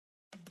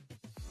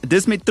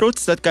Dis met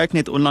trots dat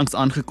kykNET onlangs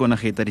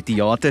aangekondig het dat die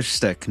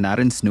teaterstuk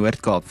Nêrens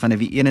Noord-Kaap vanaf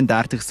die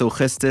 31ste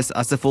Augustus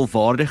as 'n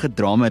volwaardige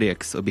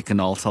dramareeks op die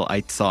kanaal sal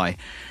uitsaai.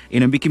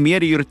 En 'n bietjie meer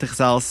hieroor te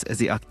gesels is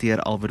die akteur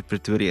Albert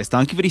Pretorious.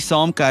 Dankie vir die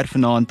saamkuier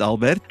vanaand,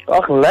 Albert.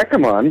 Ag, lekker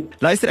man.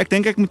 Luister, ek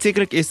dink ek moet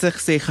sekerlik eers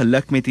sê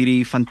geluk met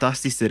hierdie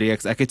fantastiese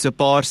reeks. Ek het so 'n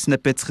paar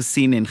snippets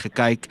gesien en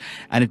gekyk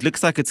and it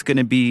looks like it's going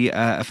to be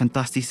 'n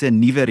fantastiese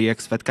nuwe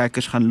reeks wat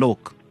kykers gaan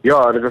lok.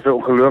 Ja, dit was 'n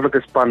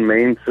ongelooflike span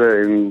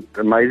mense en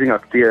amazing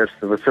akteurs.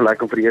 Dit was so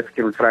lekker om vir die eerste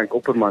keer met Frank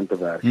Opperman te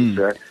werk.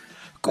 So,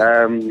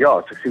 ja,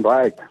 ek sien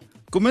baie uit.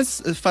 Kom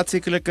ons vat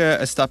sekerlik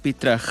 'n stapie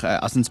terug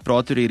as ons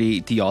praat oor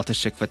hierdie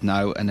teaterstuk wat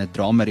nou in 'n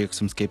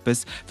dramareeks omskep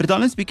is.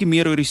 Vertel ons bietjie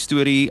meer oor die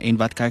storie en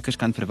wat kykers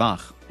kan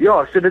verwag.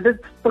 Ja, so dit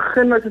het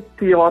begin as 'n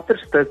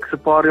teaterstuk so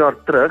 'n paar jaar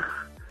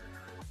terug.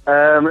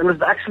 En dit was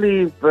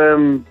actually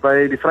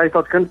by die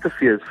Vrystaat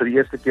Kunstefees vir die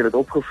eerste keer dit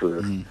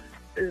opgevoer.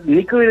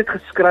 Nico het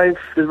dit geskryf,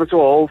 dit was so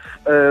half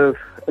 'n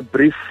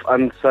brief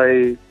aan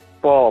sy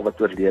pa wat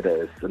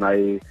oorlede is en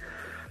hy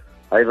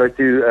wou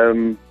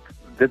toe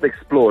dit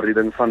explore, die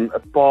ding van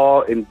 'n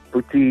pa en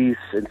boeties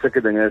en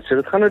sulke dinge. So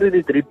dit gaan oor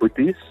die 3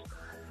 boeties.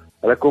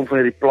 Hulle kom van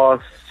hierdie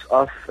plaas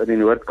af in die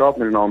Noord-Kaap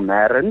met die naam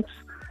Nêrens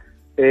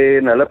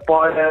en hulle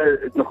paie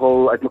het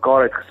nogal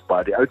uitmekaar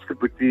uitgespat. Die oudste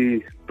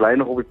boetie bly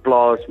nog op die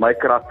plaas, my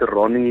karakter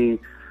Ronnie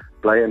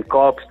bly in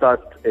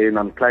Kaapstad en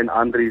dan klein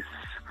Andries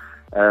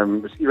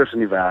is iewers in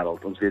die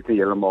wêreld. Ons weet nie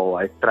heeltemal,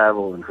 hy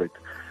travel en goed.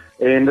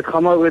 En dit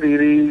gaan maar oor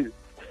hierdie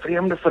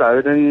vreemde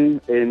verhouding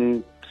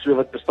en so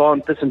wat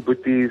bestaan tussen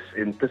boeties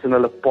en tussen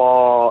hulle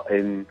pa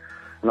en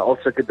al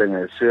sulke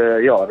dinge. So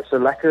ja, dit is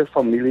 'n lekker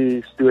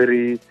familie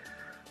storie.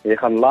 Jy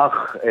gaan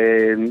lag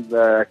en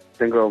ek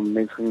dink wel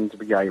mense gaan 'n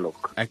bietjie huil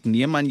ook. Ek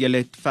neem aan julle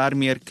het ver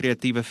meer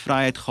kreatiewe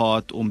vryheid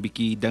gehad om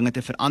bietjie dinge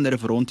te verander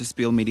of rond te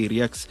speel met die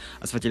reeks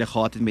as wat julle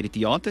gehad het met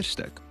die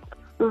teaterstuk.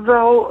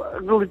 Wel,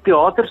 die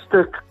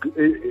teaterstuk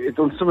het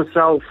ons sommer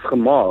self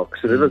gemaak.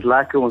 So dit was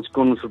lekker, ons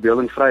kon ons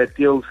verbeelding vrye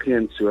teels gee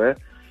en so.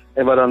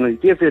 En wat dan die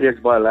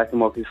TV-reeks baie lekker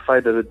maak, is die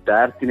feit dat dit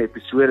 13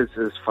 episodes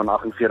is van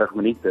 48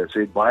 minute. So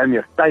jy het baie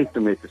meer tyd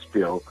om mee te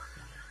speel.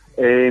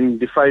 En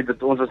die feit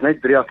dat ons was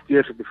net 3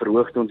 akteurs op die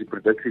verhoog toe ons die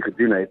produksie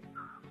gedoen het.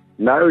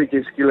 Nou het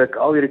jy skielik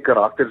al hierdie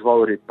karakters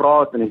waaroor jy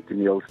praat in die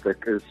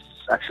toneelstuk is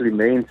actually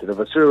mense. Dit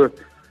was so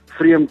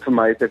vreemd vir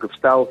my dat ek op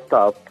stel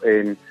stap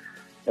en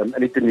in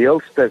die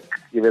toneelstuk,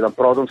 jy weet, dan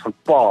praat ons van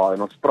pa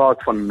en ons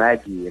praat van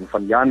Maggie en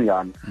van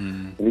Jan.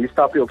 En hier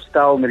stap jy op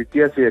stel met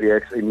die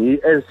TV-reeks en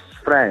hier is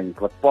Frank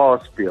wat pa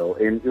speel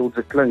en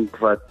Ilse Klink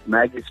wat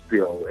Maggie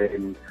speel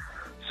en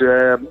so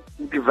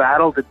die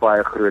wêreld het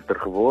baie groter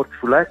geword,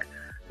 voel ek,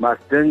 maar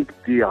ek dink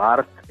die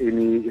hart en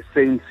die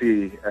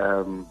essensie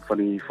van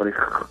die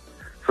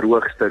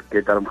verhoogstuk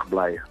het daarom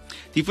gebly.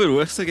 Die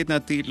verhoogstuk het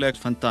natuurlik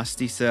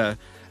fantastiese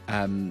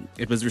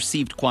it was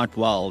received quite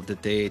well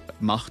dat dit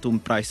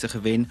magtompryse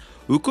gewen.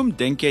 Hoekom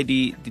dink jy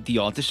die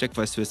teaterstuk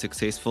was so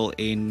suksesvol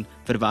en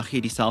verwag jy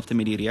dieselfde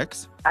met die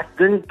reeks? Ek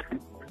dink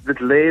dit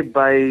lê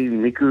by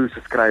Nico se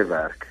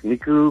skryfwerk.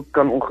 Nico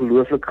kan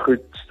ongelooflik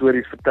goed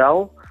stories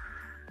vertel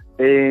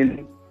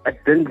en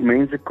ek dink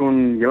mense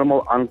kon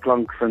heeltemal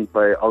aanklank vind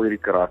by al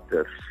hierdie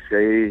karakters.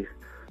 Jy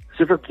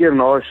soveel keer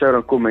na 'n show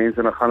dan kom mense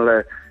en dan gaan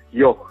hulle,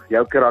 "Jo,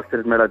 jou karakter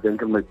het my laat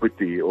dink aan my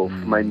boetie of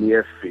my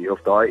neefie of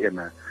daai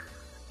ene."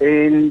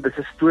 En dit is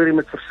 'n storie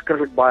met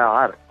verskriklik baie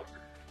hart.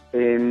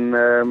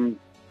 En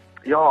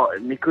ja,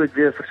 Nico het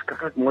weer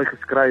verskriklik mooi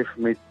geskryf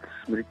met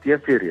die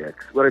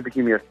TV-reeks. Oor 'n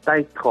bietjie meer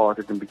tyd gehad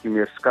het en 'n bietjie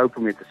meer scope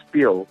om mee te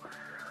speel.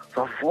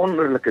 So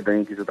wonderlike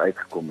dingetjies wat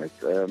uitgekom het.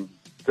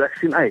 So ek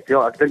sien uit.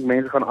 Ja, ek dink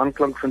mense gaan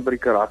aanklank vind by die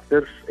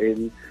karakters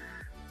en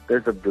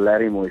dit is 'n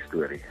blerry mooi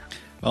storie.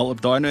 Wel,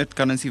 op daai noot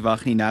kan ons nie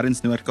wag nie.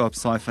 Nêrens Noord-Kaap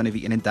saai van die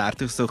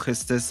 31ste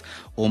Augustus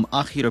om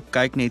 8:00 op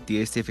kykNET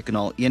DStv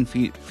kanaal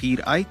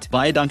 144 uit.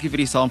 Baie dankie vir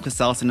die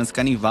saamgesels en ons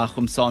kan nie wag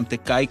om saam te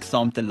kyk,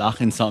 saam te lag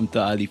en saam te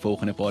huil die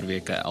volgende paar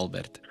weke,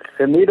 Albert.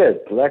 Geniet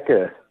dit,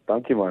 lekker.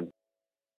 Dankie man.